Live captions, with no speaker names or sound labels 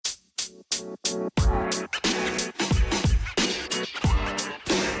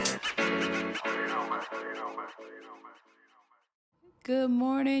Good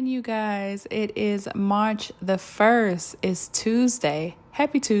morning, you guys. It is March the 1st. It's Tuesday.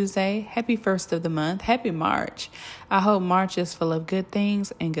 Happy Tuesday. Happy 1st of the month. Happy March. I hope March is full of good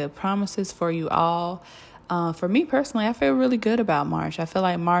things and good promises for you all. For me personally, I feel really good about March. I feel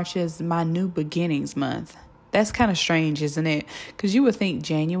like March is my new beginnings month. That's kind of strange, isn't it? Because you would think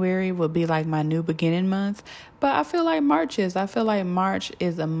January would be like my new beginning month. But I feel like March is. I feel like March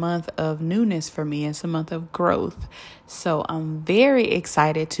is a month of newness for me. It's a month of growth. So I'm very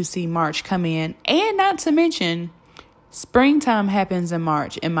excited to see March come in. And not to mention, springtime happens in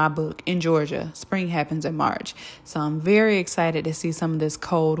March in my book in Georgia. Spring happens in March. So I'm very excited to see some of this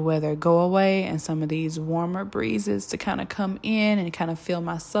cold weather go away and some of these warmer breezes to kind of come in and kind of feel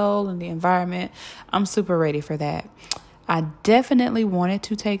my soul and the environment. I'm super ready for that. I definitely wanted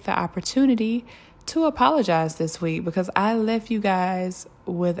to take the opportunity to apologize this week because I left you guys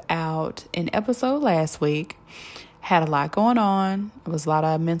without an episode last week. Had a lot going on. It was a lot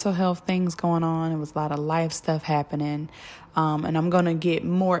of mental health things going on. It was a lot of life stuff happening. And I'm going to get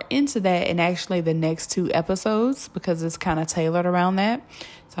more into that in actually the next 2 episodes because it's kind of tailored around that.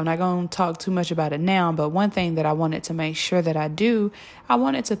 So I'm not going to talk too much about it now. But one thing that I wanted to make sure that I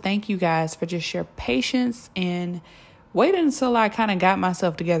wanted to thank you guys for just your patience and waiting until I kind of got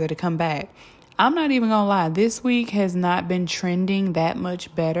myself together to come back. I'm not even going to lie. This week has not been trending that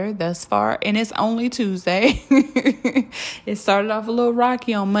much better thus far. And it's only Tuesday. It started off a little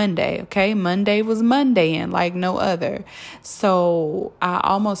rocky on Monday. Okay. Monday was Monday and like no other. So I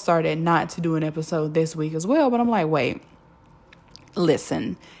almost started not to do an episode this week as well. But I'm like, wait,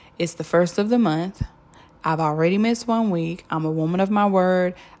 listen, it's the 1st of the month. I've already missed 1 week. I'm a woman of my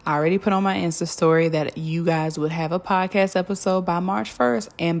word. I already put on my Insta story that you guys would have a podcast episode by March 1st.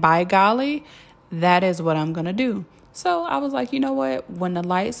 And by golly, that is what I'm going to do. So I was like, you know what? When the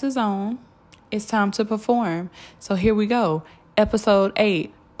lights is on, it's time to perform. So here we go. Episode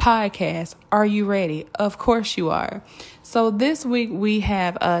 8, podcast. Are you ready? Of course you are. So this week we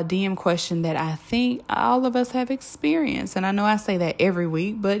have a DM question that I think all of us have experienced. And I know I say that every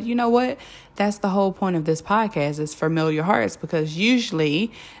week, but you know what? That's the whole point of this podcast is familiar hearts, because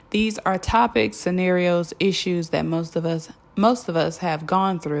usually these are topics, scenarios, issues that most of us have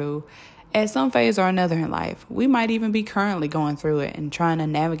gone through at some phase or another in life. We might even be currently going through it and trying to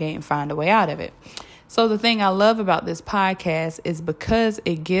navigate and find a way out of it. So the thing I love about this podcast is because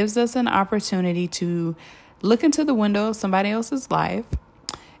it gives us an opportunity to look into the window of somebody else's life.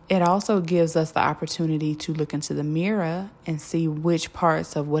 It also gives us the opportunity to look into the mirror and see which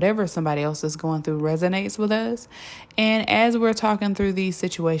parts of whatever somebody else is going through resonates with us. And as we're talking through these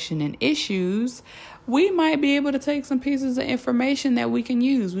situations and issues, we might be able to take some pieces of information that we can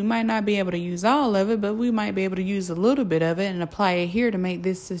use. We might not be able to use all of it, but we might be able to use a little bit of it and apply it here to make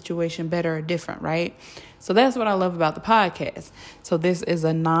this situation better or different, right? So that's what I love about the podcast. So this is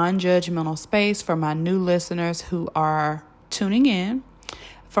a non-judgmental space for my new listeners who are tuning in.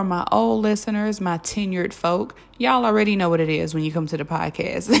 For my old listeners, my tenured folk, y'all already know what it is when you come to the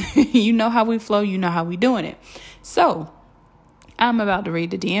podcast. You know how we flow. You know how we doing it. So I'm about to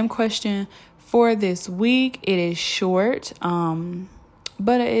read the DM question for this week. It is short,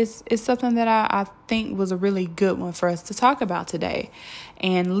 but it's something that I think was a really good one for us to talk about today.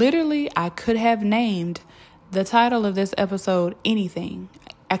 And literally, I could have named the title of this episode anything.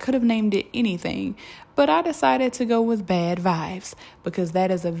 I could have named it anything, but I decided to go with bad vibes because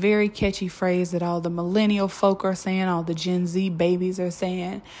that is a very catchy phrase that all the millennial folk are saying, all the Gen Z babies are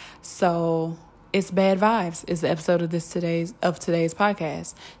saying. So it's bad vibes is the episode of today's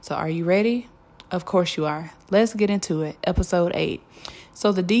podcast. So are you ready? Of course you are. Let's get into it. Episode 8.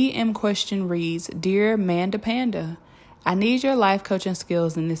 So the DM question reads, Dear Manda Panda, I need your life coaching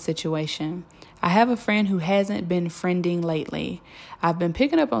skills in this situation. I have a friend who hasn't been friending lately. I've been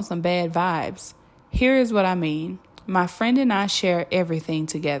picking up on some bad vibes. Here is what I mean. My friend and I share everything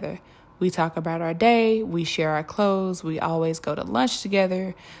together. We talk about our day. We share our clothes. We always go to lunch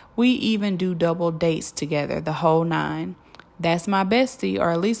together. We even do double dates together, the whole 9. That's my bestie, or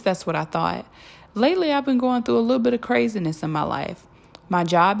at least that's what I thought. Lately, I've been going through a little bit of craziness in my life. My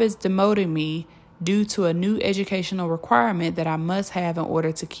job is demoting me due to a new educational requirement that I must have in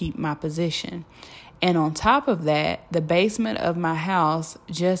order to keep my position. And on top of that, the basement of my house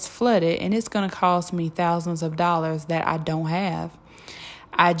just flooded and it's going to cost me thousands of dollars that I don't have.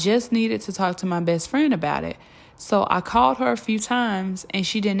 I just needed to talk to my best friend about it. So I called her a few times and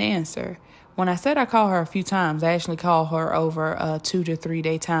she didn't answer. When I said I called her a few times, I actually called her over a 2 to 3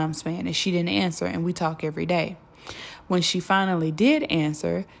 day time span and she didn't answer, and we talk every day. When she finally did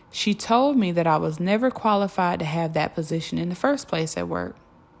answer, she told me that I was never qualified to have that position in the first place at work,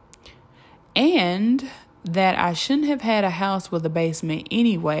 and that I shouldn't have had a house with a basement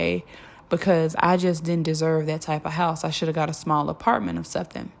anyway, because I just didn't deserve that type of house. I should have got a small apartment or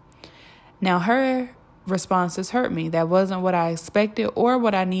something. Now, her responses hurt me. That wasn't what I expected or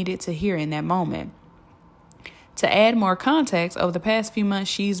what I needed to hear in that moment. To add more context, over the past few months,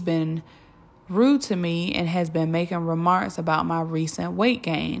 she's been rude to me and has been making remarks about my recent weight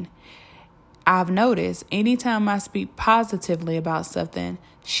gain. I've noticed anytime I speak positively about something,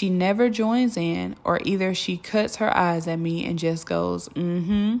 she never joins in, or either she cuts her eyes at me and just goes,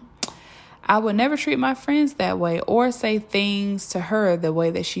 I would never treat my friends that way or say things to her the way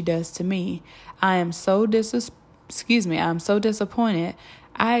that she does to me. I'm so disappointed.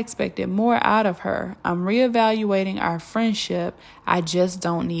 I expected more out of her. I'm reevaluating our friendship. I just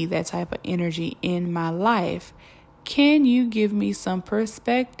don't need that type of energy in my life. Can you give me some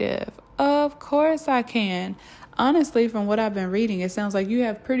perspective? Of course I can. Honestly, from what I've been reading, it sounds like you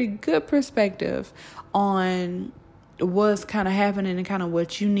have pretty good perspective on what's kind of happening and kind of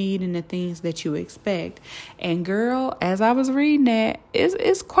what you need and the things that you expect. And girl, as I was reading that,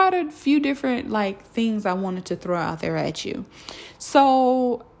 it's quite a few different things I wanted to throw out there at you.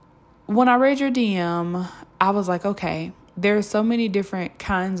 So when I read your DM, I was like, okay, there are so many different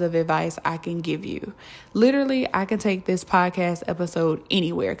kinds of advice I can give you. Literally, I can take this podcast episode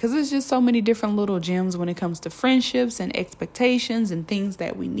anywhere because there's just so many different little gems when it comes to friendships and expectations and things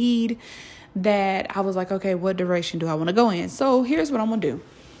that we need, that I was like, okay, what direction do I want to go in? So here's what I'm going to do.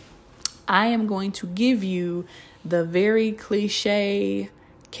 I am going to give you the very cliche,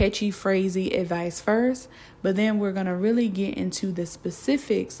 catchy, phrasey advice first, but then we're going to really get into the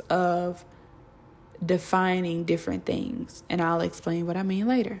specifics of defining different things, and I'll explain what I mean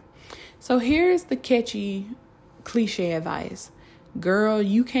later. So here's the catchy, cliche advice. Girl,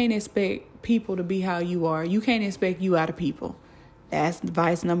 you can't expect people to be how you are. You can't expect you out of people. That's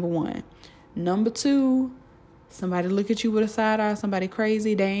advice number one. Number two, somebody look at you with a side eye, somebody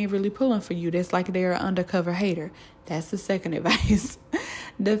crazy, they ain't really pulling for you. That's like they're an undercover hater. That's the second advice.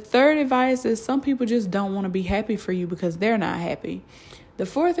 The third advice is some people just don't want to be happy for you because they're not happy. The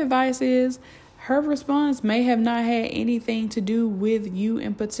fourth advice is her response may have not had anything to do with you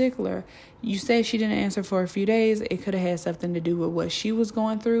in particular. You said she didn't answer for a few days. It could have had something to do with what she was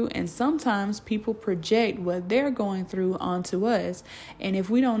going through. And sometimes people project what they're going through onto us. And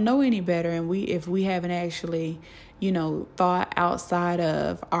if we don't know any better, and if we haven't actually, thought outside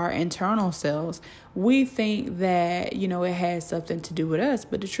of our internal selves, we think that, it has something to do with us.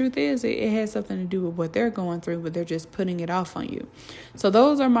 But the truth is, it has something to do with what they're going through, but they're just putting it off on you. So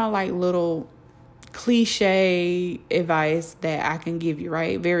those are my little cliche advice that I can give you,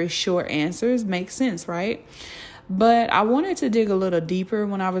 right? Very short answers make sense, right? But I wanted to dig a little deeper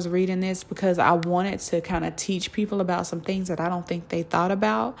when I was reading this because I wanted to kind of teach people about some things that I don't think they thought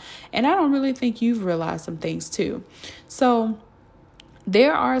about. And I don't really think you've realized some things too. So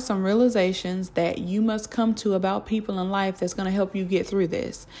there are some realizations that you must come to about people in life that's going to help you get through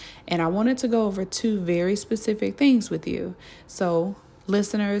this. And I wanted to go over two very specific things with you. So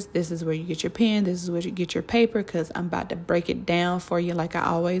listeners, this is where you get your pen. This is where you get your paper because I'm about to break it down for you like I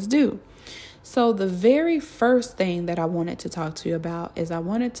always do. So the very first thing that I wanted to talk to you about is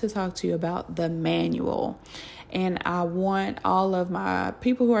the manual. And I want all of my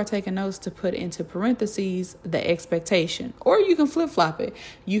people who are taking notes to put into parentheses the expectation. Or you can flip-flop it.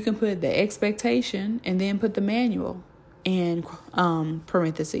 You can put the expectation and then put the manual in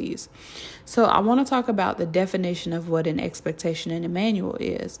parentheses. So I want to talk about the definition of what an expectation and a manual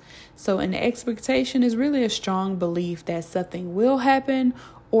is. So an expectation is really a strong belief that something will happen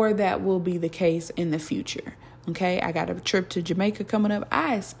or that will be the case in the future. Okay, I got a trip to Jamaica coming up.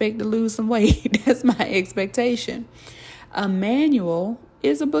 I expect to lose some weight. That's my expectation. A manual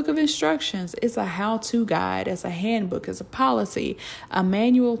is a book of instructions. It's a how-to guide. It's a handbook. It's a policy. A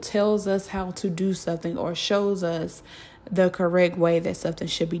manual tells us how to do something or shows us the correct way that something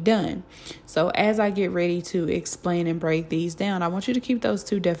should be done. So as I get ready to explain and break these down, I want you to keep those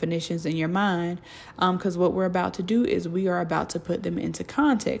two definitions in your mind because what we're about to do is we are about to put them into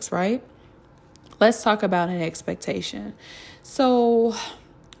context, right? Let's talk about an expectation. So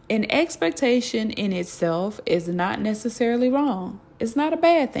an expectation in itself is not necessarily wrong. It's not a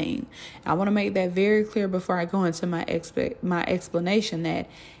bad thing. I want to make that very clear before I go into my explanation that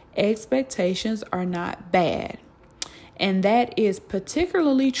expectations are not bad. And that is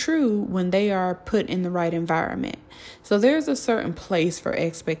particularly true when they are put in the right environment. So there's a certain place for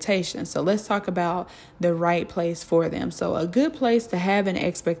expectations. So let's talk about the right place for them. So a good place to have an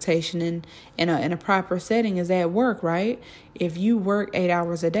expectation in a proper setting is at work, right? If you work 8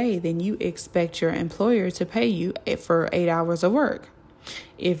 hours a day, then you expect your employer to pay you for 8 hours of work.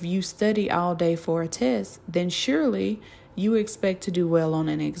 If you study all day for a test, then surely you expect to do well on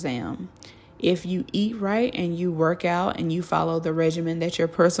an exam. If you eat right and you work out and you follow the regimen that your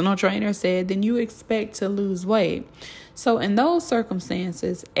personal trainer said, then you expect to lose weight. So in those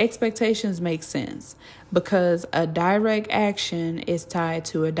circumstances, expectations make sense because a direct action is tied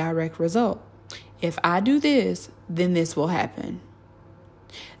to a direct result. If I do this, then this will happen.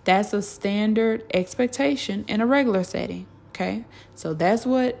 That's a standard expectation in a regular setting. Okay, so that's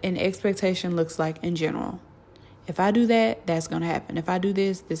what an expectation looks like in general. If I do that, that's going to happen. If I do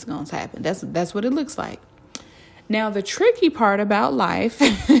this, this is going to happen. That's what it looks like. Now, the tricky part about life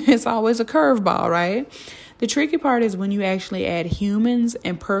is always a curveball, right? The tricky part is when you actually add humans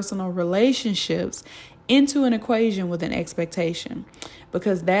and personal relationships into an equation with an expectation,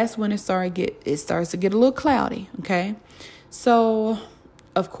 because that's when it starts to get a little cloudy. Okay, so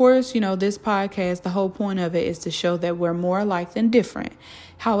of course, this podcast, the whole point of it is to show that we're more alike than different.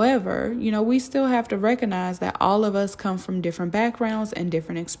 However, we still have to recognize that all of us come from different backgrounds and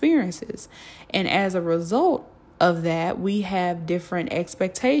different experiences. And as a result of that, we have different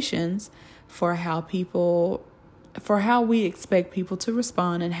expectations for how we expect people to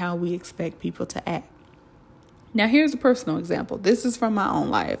respond and how we expect people to act. Now, here's a personal example. This is from my own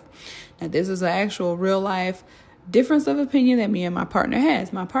life. Now, this is an actual real life difference of opinion that me and my partner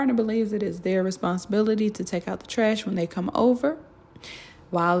has. My partner believes it is their responsibility to take out the trash when they come over.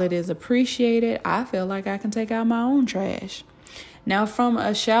 While it is appreciated, I feel like I can take out my own trash. Now, from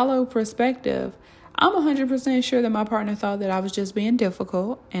a shallow perspective, I'm 100% sure that my partner thought that I was just being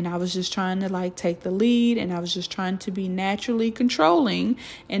difficult and I was just trying to take the lead and I was just trying to be naturally controlling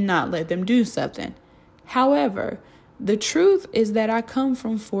and not let them do something. However, the truth is that I come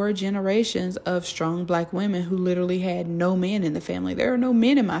from 4 generations of strong Black women who literally had no men in the family. There are no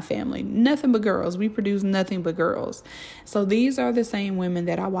men in my family, nothing but girls. We produce nothing but girls. So these are the same women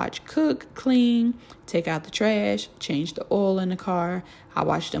that I watch cook, clean, take out the trash, change the oil in the car. I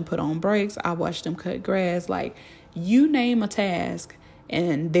watch them put on brakes. I watch them cut grass. You name a task,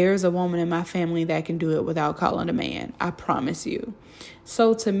 and there's a woman in my family that can do it without calling a man. I promise you.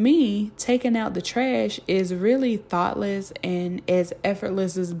 So to me, taking out the trash is really thoughtless and as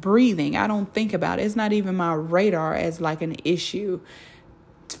effortless as breathing. I don't think about it. It's not even my radar as an issue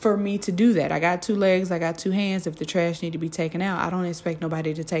for me to do that. I got 2 legs. I got 2 hands. If the trash need to be taken out, I don't expect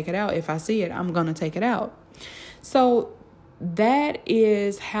nobody to take it out. If I see it, I'm going to take it out. So that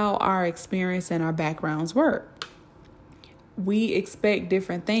is how our experience and our backgrounds work. We expect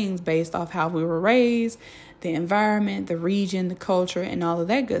different things based off how we were raised, the environment, the region, the culture, and all of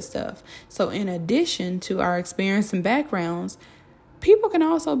that good stuff. So in addition to our experience and backgrounds, people can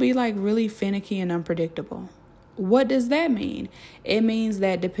also be really finicky and unpredictable. What does that mean? It means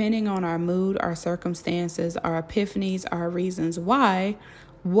that depending on our mood, our circumstances, our epiphanies, our reasons why,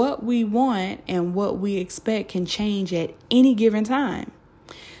 what we want and what we expect can change at any given time.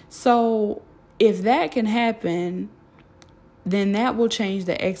 So if that can happen, then that will change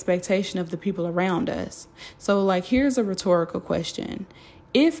the expectation of the people around us. So here's a rhetorical question.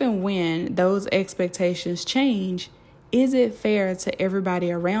 If and when those expectations change, is it fair to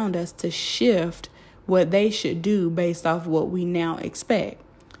everybody around us to shift what they should do based off what we now expect?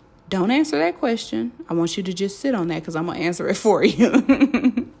 Don't answer that question. I want you to just sit on that because I'm going to answer it for you.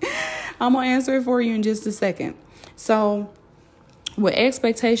 I'm going to answer it for you in just a second. So with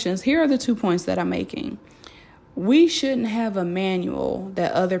expectations, here are the 2 points that I'm making. We shouldn't have a manual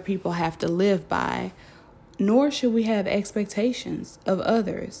that other people have to live by, nor should we have expectations of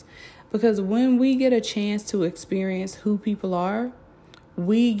others. Because when we get a chance to experience who people are,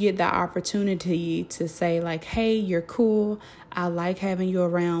 we get the opportunity to say hey, you're cool. I like having you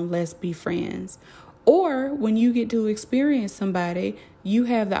around. Let's be friends. Or when you get to experience somebody, you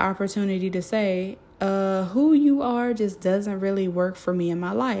have the opportunity to say, who you are just doesn't really work for me in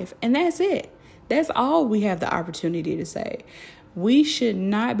my life. And that's it. That's all we have the opportunity to say. We should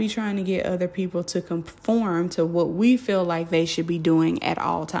not be trying to get other people to conform to what we feel like they should be doing at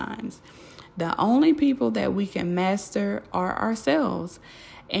all times. The only people that we can master are ourselves.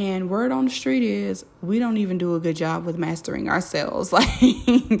 And word on the street is we don't even do a good job with mastering ourselves.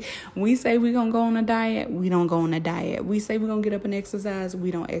 Like we say we're going to go on a diet. We don't go on a diet. We say we're going to get up and exercise. We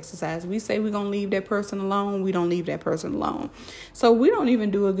don't exercise. We say we're going to leave that person alone. We don't leave that person alone. So we don't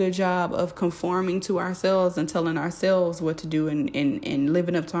even do a good job of conforming to ourselves and telling ourselves what to do and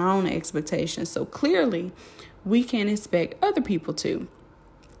living up to our own expectations. So clearly we can't expect other people to.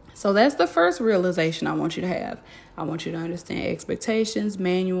 So that's the first realization I want you to have. I want you to understand expectations,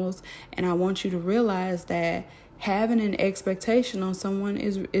 manuals, and I want you to realize that having an expectation on someone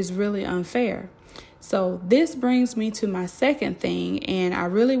is really unfair. So this brings me to my second thing, and I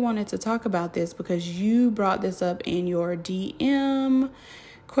really wanted to talk about this because you brought this up in your DM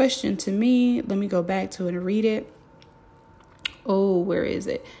question to me. Let me go back to it and read it. Oh, where is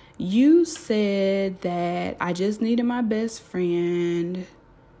it? You said that I just needed my best friend.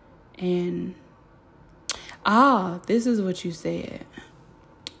 And, this is what you said.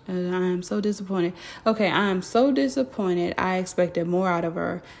 I am so disappointed. Okay, I am so disappointed. I expected more out of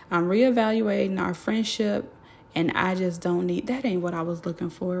her. I'm reevaluating our friendship, and I just don't need... That ain't what I was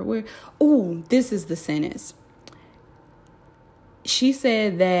looking for. This is the sentence. She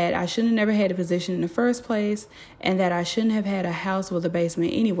said that I shouldn't have never had a position in the first place and that I shouldn't have had a house with a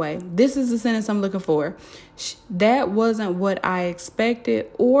basement anyway. This is the sentence I'm looking for. That wasn't what I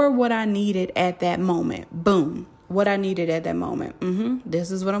expected or what I needed at that moment. Boom. What I needed at that moment. This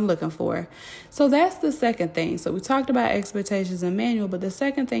is what I'm looking for. So that's the second thing. So we talked about expectations and manual, but the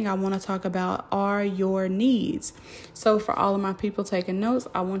second thing I want to talk about are your needs. So for all of my people taking notes,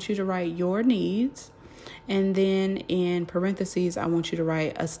 I want you to write your needs. And then in parentheses, I want you to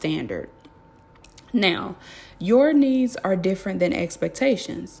write a standard. Now, your needs are different than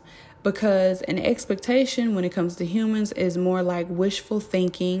expectations because an expectation when it comes to humans is more like wishful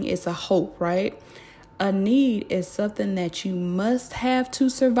thinking. It's a hope, right? A need is something that you must have to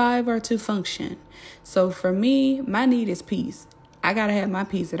survive or to function. So for me, my need is peace. I got to have my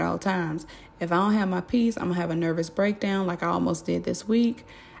peace at all times. If I don't have my peace, I'm going to have a nervous breakdown like I almost did this week.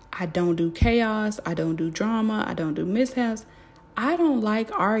 I don't do chaos. I don't do drama. I don't do mishaps. I don't like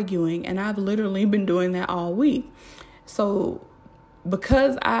arguing, and I've literally been doing that all week. So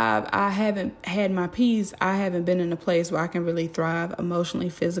because I haven't had my peace, I haven't been in a place where I can really thrive emotionally,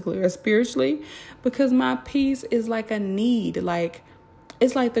 physically, or spiritually because my peace is like a need. Like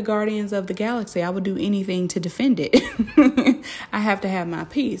it's like the Guardians of the Galaxy. I would do anything to defend it. I have to have my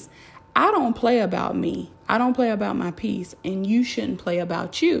peace. I don't play about me. I don't play about my peace, and you shouldn't play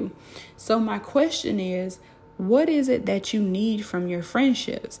about you. So my question is, what is it that you need from your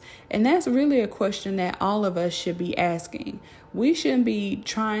friendships? And that's really a question that all of us should be asking. We shouldn't be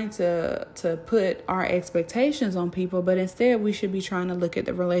trying to put our expectations on people, but instead we should be trying to look at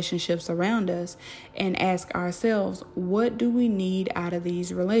the relationships around us and ask ourselves, what do we need out of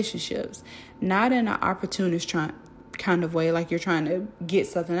these relationships? Not in an opportunist kind of way, like you're trying to get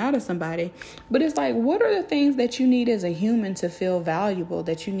something out of somebody, but it's like, what are the things that you need as a human to feel valuable,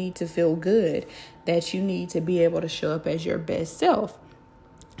 that you need to feel good, that you need to be able to show up as your best self?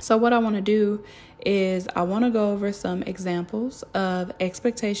 So what I want to do is I want to go over some examples of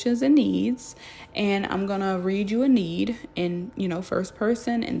expectations and needs, and I'm going to read you a need in, first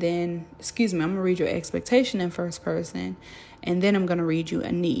person, and then, I'm going to read you an expectation in first person, and then I'm going to read you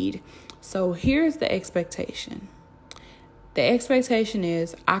a need. So here's the expectation. The expectation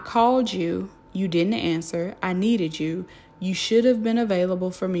is, I called you, you didn't answer, I needed you, you should have been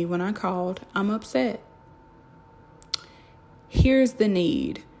available for me when I called, I'm upset. Here's the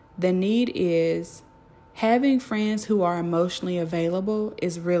need. The need is, having friends who are emotionally available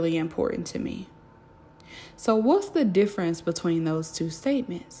is really important to me. So what's the difference between those two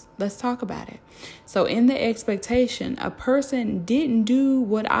statements? Let's talk about it. So in the expectation, a person didn't do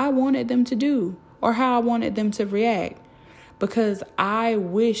what I wanted them to do or how I wanted them to react. Because I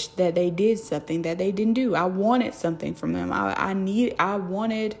wish that they did something that they didn't do. I wanted something from them. I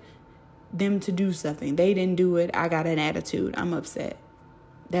wanted them to do something. They didn't do it. I got an attitude. I'm upset.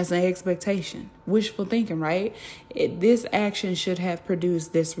 That's an expectation. Wishful thinking, right? This action should have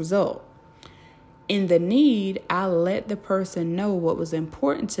produced this result. In the need, I let the person know what was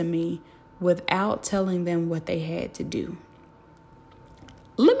important to me without telling them what they had to do.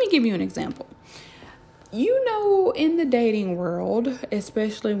 Let me give you an example. In the dating world,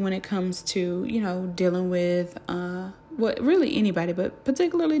 especially when it comes to, dealing with, really anybody, but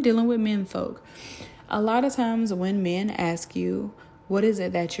particularly dealing with men folk. A lot of times when men ask you, what is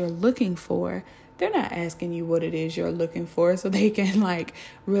it that you're looking for? They're not asking you what it is you're looking for so they can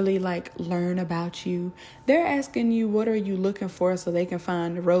really learn about you. They're asking you, what are you looking for so they can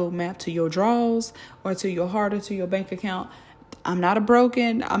find the roadmap to your draws or to your heart or to your bank account. I'm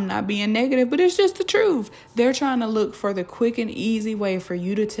not being negative, but it's just the truth. They're trying to look for the quick and easy way for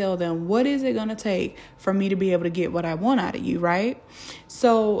you to tell them, what is it going to take for me to be able to get what I want out of you, right?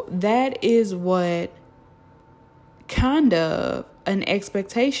 So that is what kind of an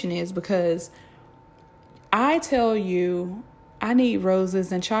expectation is, because I tell you I need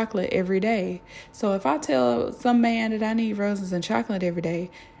roses and chocolate every day. So if I tell some man that I need roses and chocolate every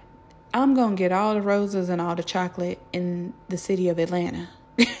day, I'm going to get all the roses and all the chocolate in the city of Atlanta.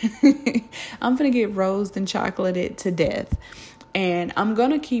 I'm going to get rosed and chocolated to death. And I'm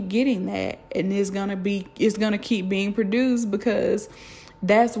going to keep getting that. And it's going to keep being produced, because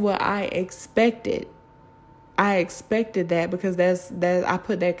that's what I expected. I expected that because I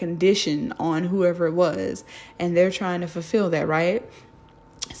put that condition on whoever it was, and they're trying to fulfill that, right?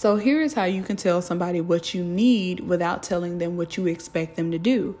 So here is how you can tell somebody what you need without telling them what you expect them to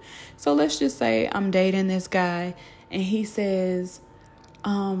do. So let's just say I'm dating this guy and he says,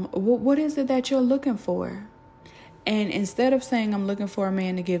 what is it that you're looking for? And instead of saying I'm looking for a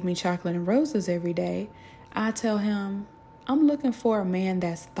man to give me chocolate and roses every day, I tell him I'm looking for a man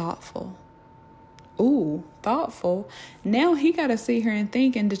that's thoughtful. Ooh, thoughtful. Now he got to sit here and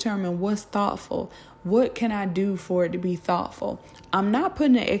think and determine what's thoughtful. What can I do for it to be thoughtful? I'm not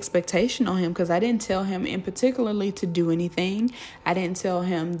putting an expectation on him, because I didn't tell him in particularly to do anything. I didn't tell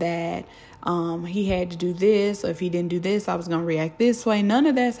him that he had to do this, or if he didn't do this, I was going to react this way. None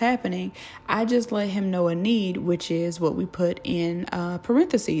of that's happening. I just let him know a need, which is what we put in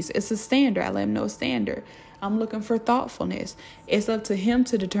parentheses. It's a standard. I let him know a standard. I'm looking for thoughtfulness. It's up to him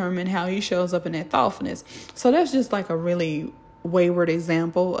to determine how he shows up in that thoughtfulness. So that's just like a really wayward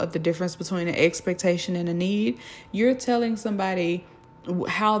example of the difference between an expectation and a need. You're telling somebody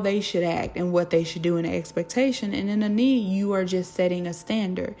how they should act and what they should do in an expectation. And in a need, you are just setting a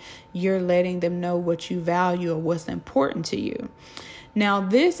standard. You're letting them know what you value or what's important to you. Now,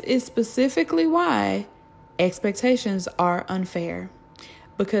 this is specifically why expectations are unfair,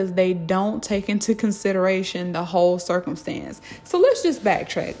 because they don't take into consideration the whole circumstance. So let's just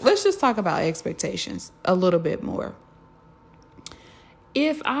backtrack. Let's just talk about expectations a little bit more.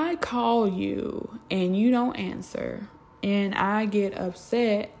 If I call you and you don't answer, and I get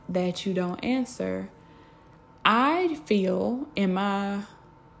upset that you don't answer, I feel I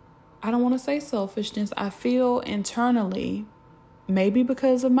don't want to say selfishness, I feel internally, maybe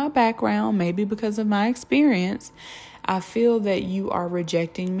because of my background, maybe because of my experience, I feel that you are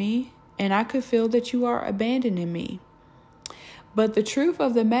rejecting me, and I could feel that you are abandoning me. But the truth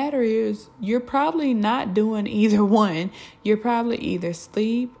of the matter is, you're probably not doing either one. You're probably either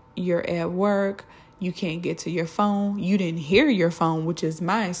asleep, you're at work, you can't get to your phone, you didn't hear your phone, which is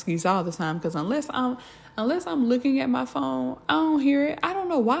my excuse all the time, because unless I'm looking at my phone, I don't hear it. I don't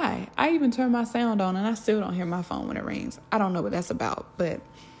know why. I even turn my sound on and I still don't hear my phone when it rings. I don't know what that's about, but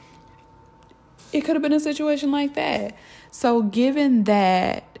it could have been a situation like that. So given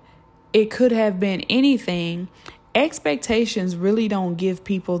that it could have been anything, expectations really don't give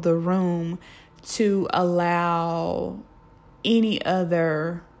people the room to allow any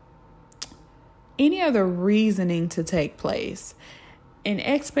other reasoning to take place. In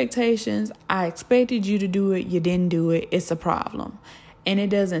expectations, I expected you to do it, you didn't do it, it's a problem. And it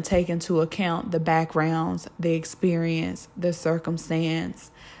doesn't take into account the backgrounds, the experience, the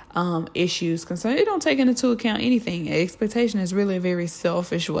circumstance, issues, concerns. It don't take into account anything. Expectation is really a very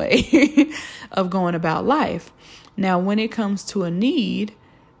selfish way of going about life. Now, when it comes to a need,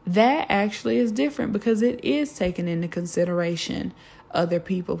 that actually is different, because it is taken into consideration other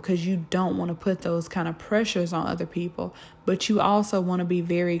people, because you don't want to put those kind of pressures on other people, but you also want to be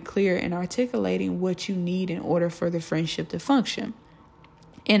very clear in articulating what you need in order for the friendship to function.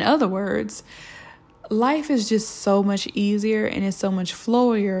 In other words, life is just so much easier and it's so much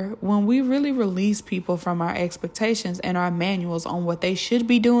flowier when we really release people from our expectations and our manuals on what they should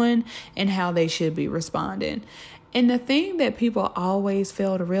be doing and how they should be responding. And the thing that people always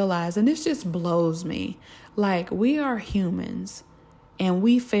fail to realize, and this just blows me, like, we are humans and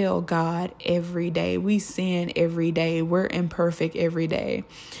we fail God every day. We sin every day. We're imperfect every day.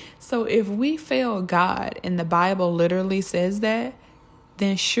 So if we fail God, and the Bible literally says that,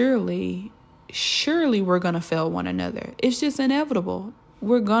 then surely we're going to fail one another. It's just inevitable.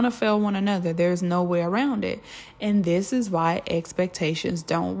 We're going to fail one another. There's no way around it. And this is why expectations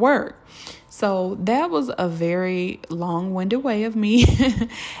don't work. So that was a very long-winded way of me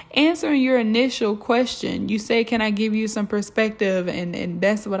answering your initial question. You say, can I give you some perspective? And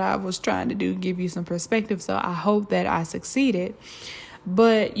that's what I was trying to do, give you some perspective. So I hope that I succeeded.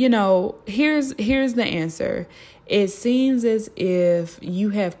 But, here's the answer. It seems as if you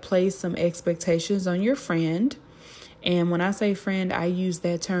have placed some expectations on your friend, And when I say friend, I use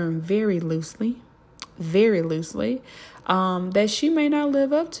that term very loosely, that she may not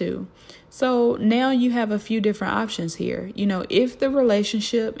live up to. So now you have a few different options here. If the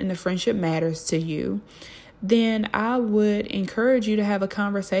relationship and the friendship matters to you, then I would encourage you to have a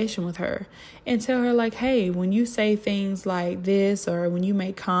conversation with her and tell her like, hey, when you say things like this or when you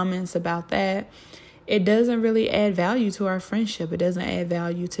make comments about that, it doesn't really add value to our friendship. It doesn't add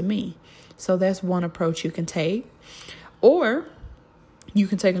value to me. So that's one approach you can take. Or you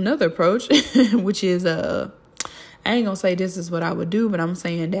can take another approach, which is I ain't gonna say this is what I would do, but I'm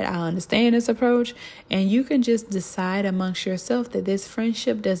saying that I understand this approach, and you can just decide amongst yourself that this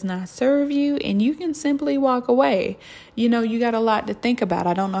friendship does not serve you, and you can simply walk away. You got a lot to think about.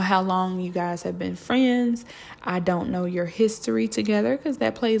 I don't know how long you guys have been friends. I don't know your history together, because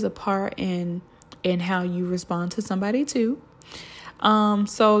that plays a part in how you respond to somebody too.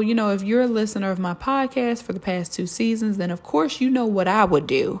 So, if you're a listener of my podcast for the past 2 seasons, then of course you know what I would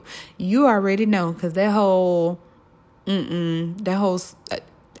do. You already know, because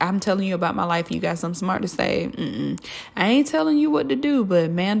I'm telling you about my life. You got something smart to say. I ain't telling you what to do, but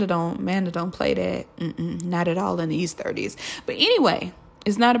Amanda don't play that. Not at all in these 30s. But anyway,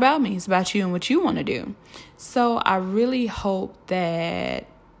 it's not about me. It's about you and what you want to do. So I really hope that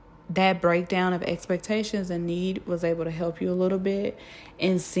breakdown of expectations and need was able to help you a little bit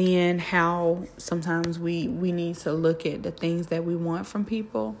in seeing how sometimes we need to look at the things that we want from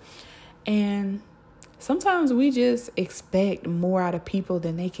people. And sometimes we just expect more out of people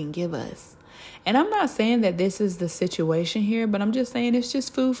than they can give us. And I'm not saying that this is the situation here, but I'm just saying it's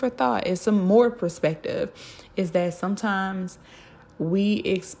just food for thought. It's some more perspective. Is that sometimes we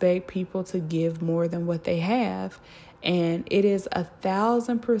expect people to give more than what they have. And it is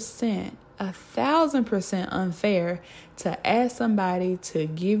 1,000% unfair to ask somebody to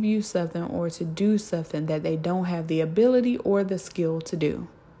give you something or to do something that they don't have the ability or the skill to do.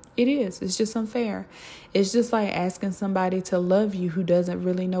 It is. It's just unfair. It's just like asking somebody to love you who doesn't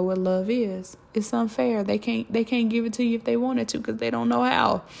really know what love is. It's unfair. They can't give it to you if they wanted to, because they don't know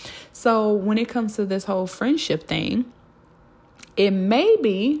how. So when it comes to this whole friendship thing, it may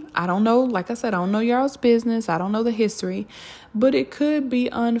be, I don't know, like I said, I don't know y'all's business. I don't know the history, but it could be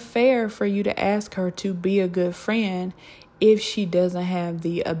unfair for you to ask her to be a good friend if she doesn't have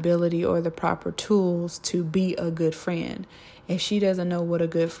the ability or the proper tools to be a good friend. If she doesn't know what a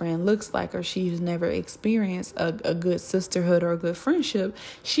good friend looks like, or she's never experienced a good sisterhood or a good friendship,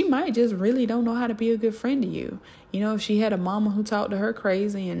 she might just really don't know how to be a good friend to you. If she had a mama who talked to her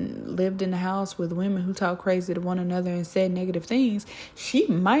crazy and lived in the house with women who talk crazy to one another and said negative things, she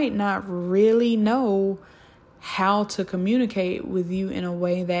might not really know how to communicate with you in a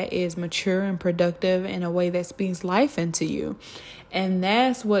way that is mature and productive, in a way that speaks life into you. And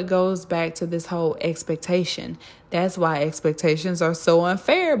that's what goes back to this whole expectation. That's why expectations are so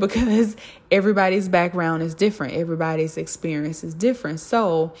unfair, because everybody's background is different. Everybody's experience is different.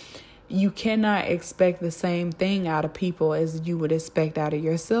 So you cannot expect the same thing out of people as you would expect out of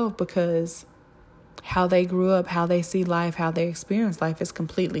yourself, because how they grew up, how they see life, how they experience life is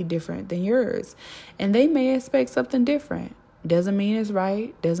completely different than yours. And they may expect something different. Doesn't mean it's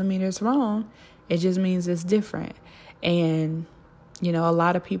right. Doesn't mean it's wrong. It just means it's different. And a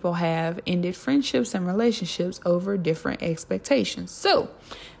lot of people have ended friendships and relationships over different expectations. So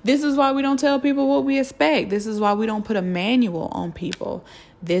this is why we don't tell people what we expect. This is why we don't put a manual on people.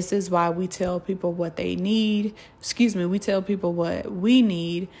 This is why we tell people what they need. We tell people what we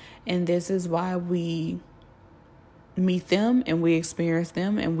need. And this is why we meet them and we experience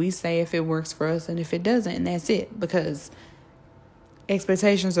them and we say if it works for us and if it doesn't. And that's it, because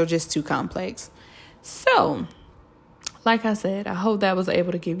expectations are just too complex. So, like I said, I hope that was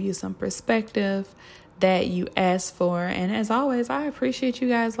able to give you some perspective that you asked for. And as always, I appreciate you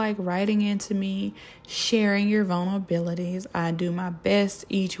guys writing into me, sharing your vulnerabilities. I do my best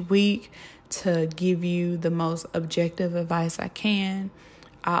each week to give you the most objective advice I can.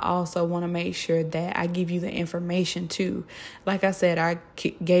 I also want to make sure that I give you the information too. Like I said, I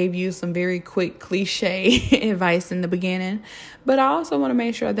gave you some very quick cliche advice in the beginning, but I also want to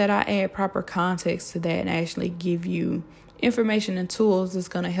make sure that I add proper context to that and actually give you information and tools that's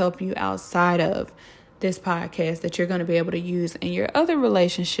going to help you outside of this podcast that you're going to be able to use in your other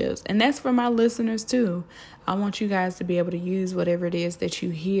relationships. And that's for my listeners too. I want you guys to be able to use whatever it is that you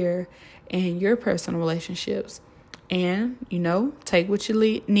hear in your personal relationships. And, take what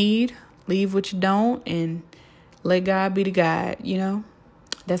you need, leave what you don't, and let God be the God,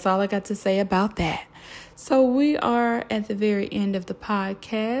 That's all I got to say about that. So we are at the very end of the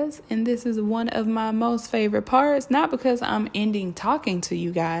podcast, and this is one of my most favorite parts, not because I'm ending talking to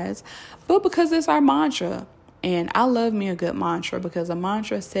you guys, but because it's our mantra. And I love me a good mantra because a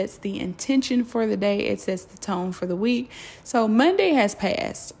mantra sets the intention for the day. It sets the tone for the week. So Monday has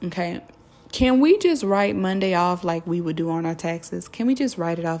passed, okay? Can we just write Monday off like we would do on our taxes? Can we just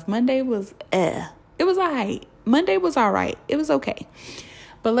write it off? Monday was, it was all right. Monday was all right. It was okay.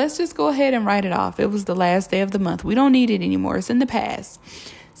 But let's just go ahead and write it off. It was the last day of the month. We don't need it anymore. It's in the past.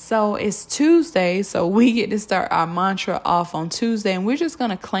 So it's Tuesday, so we get to start our mantra off on Tuesday, and we're just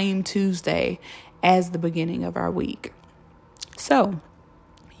going to claim Tuesday as the beginning of our week. So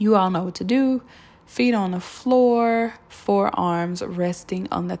you all know what to do. Feet on the floor, forearms resting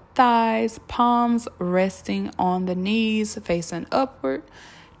on the thighs, palms resting on the knees, facing upward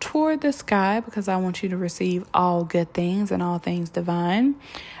toward the sky, because I want you to receive all good things and all things divine.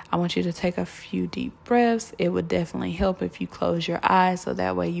 I want you to take a few deep breaths. It would definitely help if you close your eyes so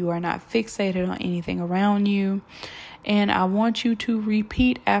that way you are not fixated on anything around you. And I want you to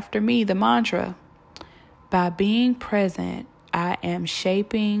repeat after me the mantra. By being present, I am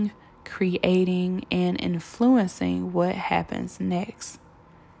shaping, creating, and influencing what happens next.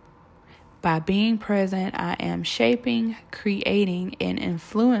 By being present, I am shaping, creating, and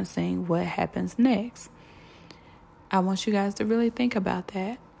influencing what happens next. I want you guys to really think about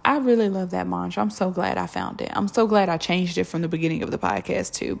that. I really love that mantra. I'm so glad I found it. I'm so glad I changed it from the beginning of the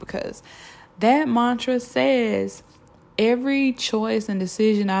podcast too, because that mantra says every choice and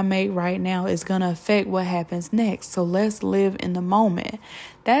decision I make right now is going to affect what happens next. So let's live in the moment.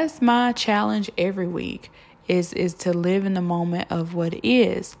 That's my challenge every week is to live in the moment of what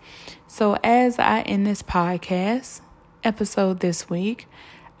is. So as I end this podcast episode this week,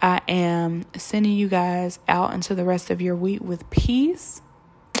 I am sending you guys out into the rest of your week with peace.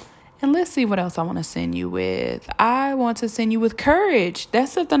 And let's see what else I want to send you with. I want to send you with courage.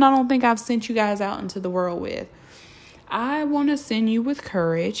 That's something I don't think I've sent you guys out into the world with. I want to send you with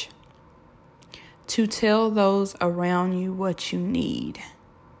courage to tell those around you what you need.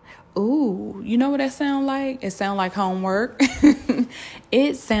 Ooh, you know what that sounds like? It sounds like homework.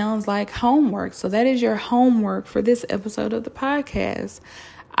 It sounds like homework. So that is your homework for this episode of the podcast.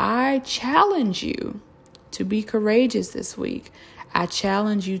 I challenge you to be courageous this week. I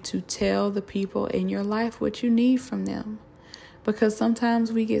challenge you to tell the people in your life what you need from them. Because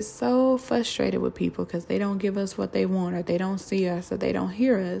sometimes we get so frustrated with people because they don't give us what they want, or they don't see us, or they don't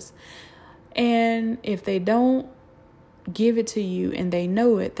hear us. And if they don't give it to you and they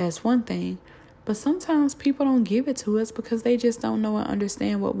know it, that's one thing. But sometimes people don't give it to us because they just don't know and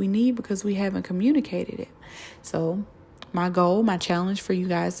understand what we need because we haven't communicated it. So my goal, my challenge for you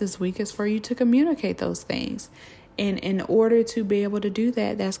guys this week is for you to communicate those things. And in order to be able to do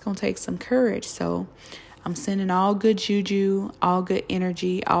that, that's going to take some courage. So I'm sending all good juju, all good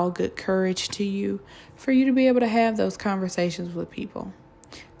energy, all good courage to you for you to be able to have those conversations with people.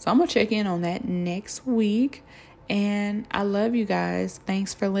 So I'm going to check in on that next week. And I love you guys.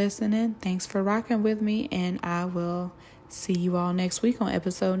 Thanks for listening. Thanks for rocking with me. And I will see you all next week on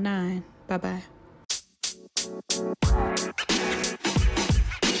episode 9. Bye-bye.